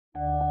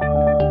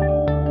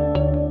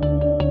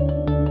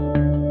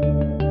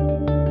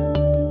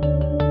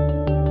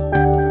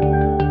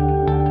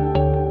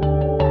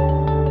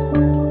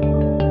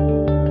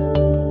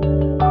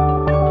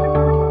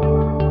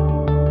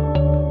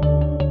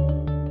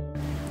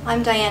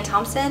I'm Diane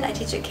Thompson. I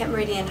teach at Kent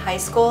Meridian High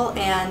School,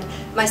 and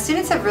my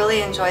students have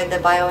really enjoyed the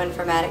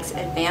Bioinformatics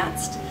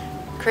Advanced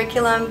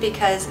curriculum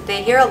because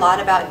they hear a lot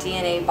about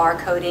DNA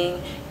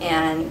barcoding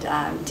and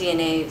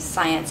DNA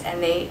science,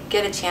 and they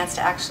get a chance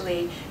to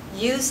actually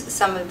use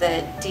some of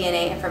the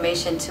DNA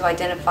information to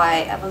identify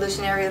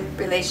evolutionary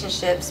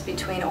relationships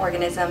between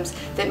organisms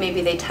that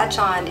maybe they touch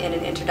on in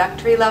an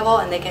introductory level,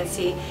 and they can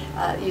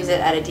use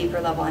it at a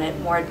deeper level in a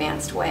more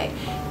advanced way.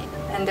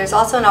 And there's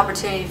also an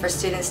opportunity for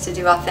students to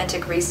do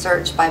authentic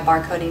research by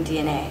barcoding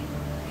DNA.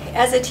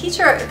 As a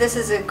teacher, this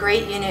is a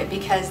great unit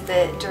because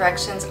the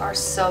directions are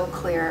so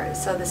clear,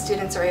 so the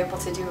students are able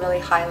to do really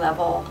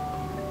high-level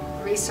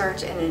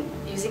research and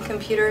using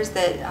computers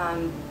that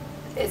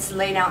it's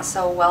laid out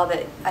so well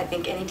that I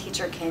think any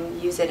teacher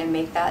can use it and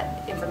make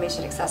that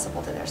information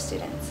accessible to their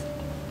students.